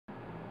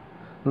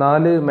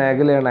4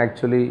 മേഖലയാണ്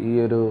ആക്ച്വലി ഈ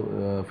ഒരു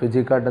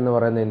ഫിജിക്കാർട്ട് എന്ന്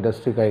പറയുന്ന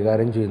ഇൻഡസ്ട്രി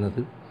കൈകാര്യം ചെയ്യുന്നത്.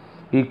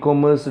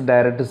 E-commerce,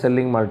 direct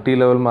selling, multi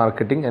level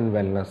marketing and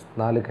wellness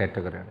 4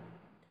 കാറ്റഗറിയാണ്.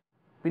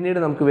 പിന്നീട്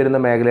നമുക്ക് വരുന്ന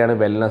മേഖലയാണ്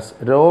വെൽനസ്.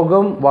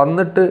 രോഗം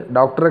വന്നിട്ട്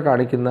ഡോക്ടറെ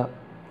കാണിക്കുന്ന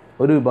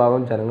ഒരു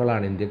വിഭാഗം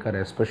ജനങ്ങളാണ് ഇന്ത്യക്കാർ,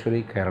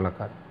 എസ്പെഷ്യലി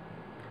കേരളക്കാർ.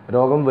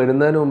 രോഗം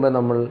വരുന്നതിന് മുമ്പേ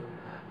നമ്മൾ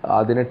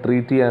അതിനെ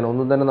ട്രീറ്റ് ചെയ്യാൻ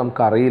ഒന്നും തന്നെ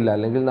നമുക്കറിയില്ല,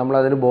 അല്ലെങ്കിൽ നമ്മൾ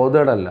അതിന്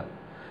ബോധേഡല്ല.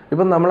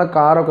 ഇപ്പം നമ്മളെ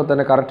കാറൊക്കെ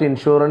തന്നെ കറക്റ്റ്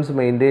ഇൻഷുറൻസ്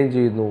മെയിൻറ്റെയിൻ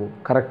ചെയ്യുന്നു,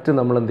 കറക്റ്റ്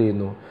നമ്മൾ എന്ത്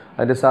ചെയ്യുന്നു,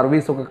 അതിൻ്റെ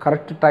സർവീസൊക്കെ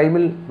കറക്റ്റ്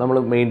ടൈമിൽ നമ്മൾ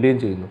മെയിൻറ്റെയിൻ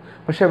ചെയ്യുന്നു.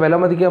 പക്ഷേ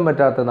വിലമതിക്കാൻ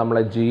പറ്റാത്ത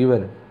നമ്മളെ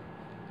ജീവൻ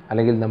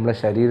അല്ലെങ്കിൽ നമ്മളെ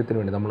ശരീരത്തിന്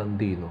വേണ്ടി നമ്മൾ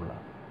എന്ത് ചെയ്യുന്നുള്ള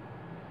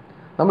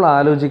നമ്മൾ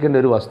ആലോചിക്കേണ്ട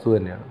ഒരു വസ്തു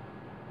തന്നെയാണ്.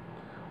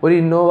 ഒരു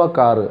ഇന്നോവ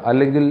കാറ്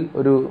അല്ലെങ്കിൽ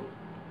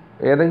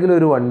ഏതെങ്കിലും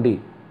ഒരു വണ്ടി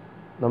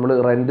നമ്മൾ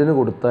റെൻറ്റിന്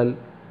കൊടുത്താൽ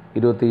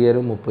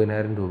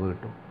 25,000-30,000 രൂപ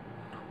കിട്ടും.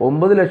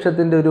 9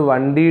 ലക്ഷത്തിൻ്റെ ഒരു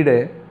വണ്ടിയുടെ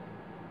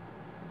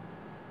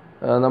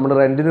നമ്മൾ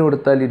റെൻറ്റിന്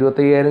കൊടുത്താൽ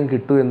 25,000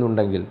 കിട്ടും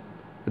എന്നുണ്ടെങ്കിൽ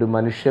ഒരു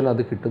മനുഷ്യൻ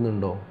അത്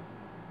കിട്ടുന്നുണ്ടോ?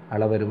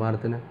 അയാളെ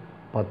വരുമാനത്തിന്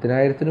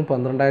 10,000-നും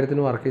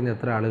 12,000-നും വർക്ക് ചെയ്യുന്ന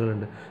എത്ര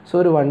ആളുകളുണ്ട്? സോ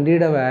ഒരു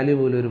വണ്ടിയുടെ വാല്യൂ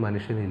പോലും ഒരു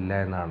മനുഷ്യനില്ല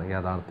എന്നാണ്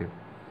യാഥാർത്ഥ്യം.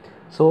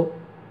 സോ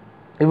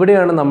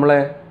ഇവിടെയാണ് നമ്മളെ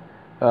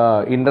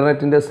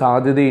ഇൻ്റർനെറ്റിൻ്റെ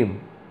സാധ്യതയും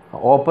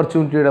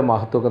ഓപ്പർച്യൂണിറ്റിയുടെ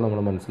മഹത്വമൊക്കെ നമ്മൾ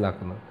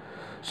മനസ്സിലാക്കുന്നത്.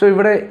 സോ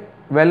ഇവിടെ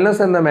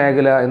വെൽനസ് എന്ന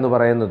മേഖല എന്ന്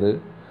പറയുന്നത്,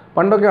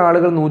 പണ്ടൊക്കെ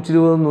ആളുകൾ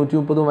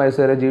 120-130 വയസ്സ്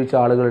വരെ ജീവിച്ച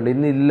ആളുകളുണ്ട്,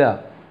 ഇന്നില്ല.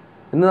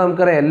 ഇന്ന്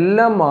നമുക്കറിയാം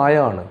എല്ലാം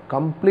മായമാണ്,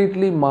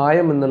 കംപ്ലീറ്റ്ലി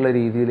മായം എന്നുള്ള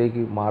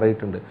രീതിയിലേക്ക്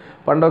മാറിയിട്ടുണ്ട്.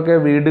 പണ്ടൊക്കെ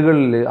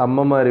വീടുകളിൽ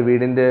അമ്മമാർ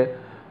വീടിൻ്റെ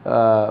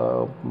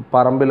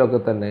പറമ്പിലൊക്കെ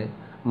തന്നെ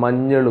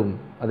മഞ്ഞളും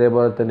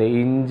അതേപോലെ തന്നെ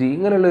ഇഞ്ചി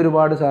ഇങ്ങനെയുള്ള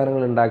ഒരുപാട്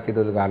സാധനങ്ങൾ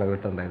ഉണ്ടാക്കിയിട്ടൊരു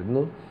കാലഘട്ടം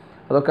ഉണ്ടായിരുന്നു.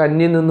 അതൊക്കെ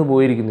അന്യം നിന്ന്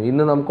പോയിരിക്കുന്നു.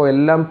 ഇന്ന് നമുക്ക്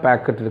എല്ലാം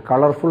പാക്കറ്റിൽ,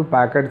 കളർഫുൾ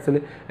പാക്കറ്റ്സിൽ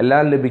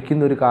എല്ലാം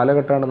ലഭിക്കുന്ന ഒരു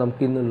കാലഘട്ടമാണ്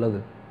നമുക്ക് ഇന്നുള്ളത്.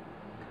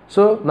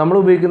 സോ നമ്മൾ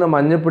ഉപയോഗിക്കുന്ന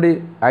മഞ്ഞപ്പൊടി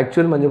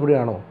ആക്ച്വൽ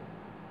മഞ്ഞപ്പൊടിയാണോ?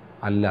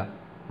 അല്ല.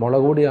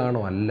 മുളക് പൊടിയാണോ?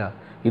 അല്ല.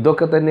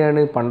 ഇതൊക്കെ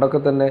തന്നെയാണ്. പണ്ടൊക്കെ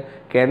തന്നെ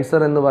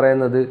ക്യാൻസർ എന്ന്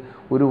പറയുന്നത്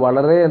ഒരു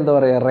വളരെ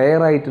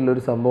റെയർ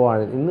ആയിട്ടുള്ളൊരു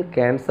സംഭവമാണ്. ഇന്ന്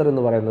ക്യാൻസർ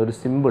എന്ന് പറയുന്ന ഒരു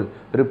സിമ്പിൾ,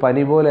 ഒരു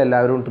പനി പോലെ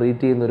എല്ലാവരും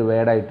ട്രീറ്റ് ചെയ്യുന്ന ഒരു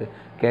വേർഡായിട്ട്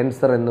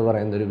ക്യാൻസർ എന്ന്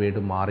പറയുന്ന ഒരു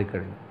വേർഡ്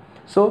മാറിക്കഴിഞ്ഞു.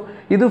 സോ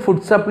ഇത്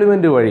ഫുഡ്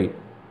സപ്ലിമെൻറ്റ് വഴി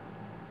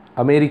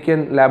അമേരിക്കൻ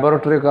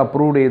ലാബോറട്ടറി ഒക്കെ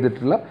അപ്രൂവ്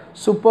ചെയ്തിട്ടുള്ള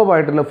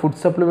സൂപ്പർബായിട്ടുള്ള ഫുഡ്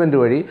സപ്ലിമെൻറ്റ്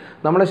വഴി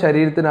നമ്മുടെ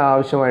ശരീരത്തിന്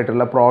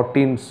ആവശ്യമായിട്ടുള്ള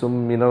പ്രോട്ടീൻസും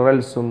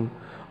മിനറൽസും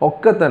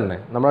ഒക്കെ തന്നെ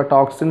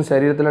നമ്മുടെ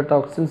ശരീരത്തിലെ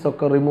ടോക്സിൻസ്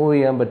ഒക്കെ റിമൂവ്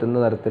ചെയ്യാൻ പറ്റുന്ന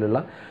തരത്തിലുള്ള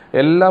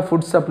എല്ലാ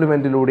ഫുഡ്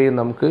സപ്ലിമെൻറ്റിലൂടെയും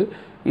നമുക്ക്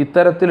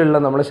ഇത്തരത്തിലുള്ള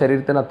നമ്മുടെ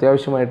ശരീരത്തിന്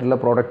അത്യാവശ്യമായിട്ടുള്ള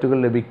പ്രോഡക്റ്റുകൾ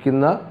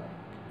ലഭിക്കുന്ന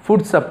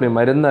food supplement,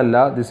 മരുന്നല്ല,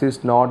 this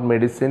is not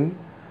medicine,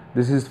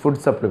 this is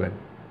food supplement.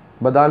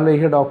 ബദാം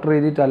ലേഹ്യ ഡോക്ടർ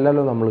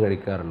എഴുതിയിട്ടല്ലല്ലോ നമ്മൾ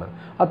കഴിക്കാറുള്ളത്.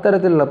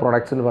 അത്തരത്തിലുള്ള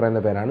പ്രൊഡക്ട്സ് എന്ന് പറയുന്ന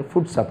പേരാണ്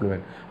ഫുഡ്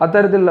സപ്ലിമെൻറ്റ്.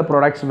 അത്തരത്തിലുള്ള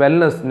പ്രൊഡക്ട്സ്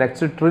വെൽനസ്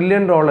നെക്സ്റ്റ് $1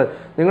 ട്രില്യൺ.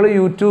 നിങ്ങൾ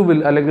യൂട്യൂബിൽ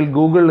അല്ലെങ്കിൽ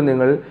ഗൂഗിളിൽ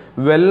നിങ്ങൾ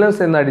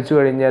വെൽനസ് എന്ന് അടിച്ചു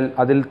കഴിഞ്ഞാൽ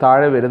അതിൽ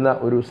താഴെ വരുന്ന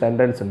ഒരു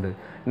സെൻറ്റൻസ് ഉണ്ട്,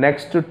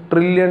 നെക്സ്റ്റ് $1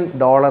 ട്രില്യൺ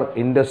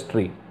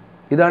ഇൻഡസ്ട്രി.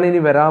 ഇതാണ്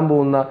ഇനി വരാൻ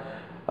പോകുന്ന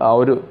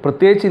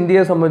പ്രത്യേകിച്ച്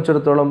ഇന്ത്യയെ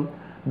സംബന്ധിച്ചിടത്തോളം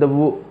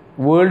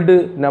വേൾഡ്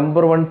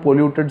നമ്പർ 1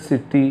 പൊല്യൂട്ടഡ്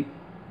സിറ്റി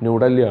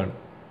ന്യൂഡൽഹിയാണ്,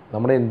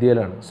 നമ്മുടെ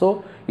ഇന്ത്യയിലാണ്. സോ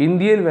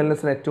ഇന്ത്യയിൽ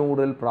വെൽനസിന് ഏറ്റവും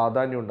കൂടുതൽ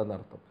പ്രാധാന്യം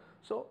ഉണ്ടെന്നർത്ഥം.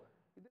 സോ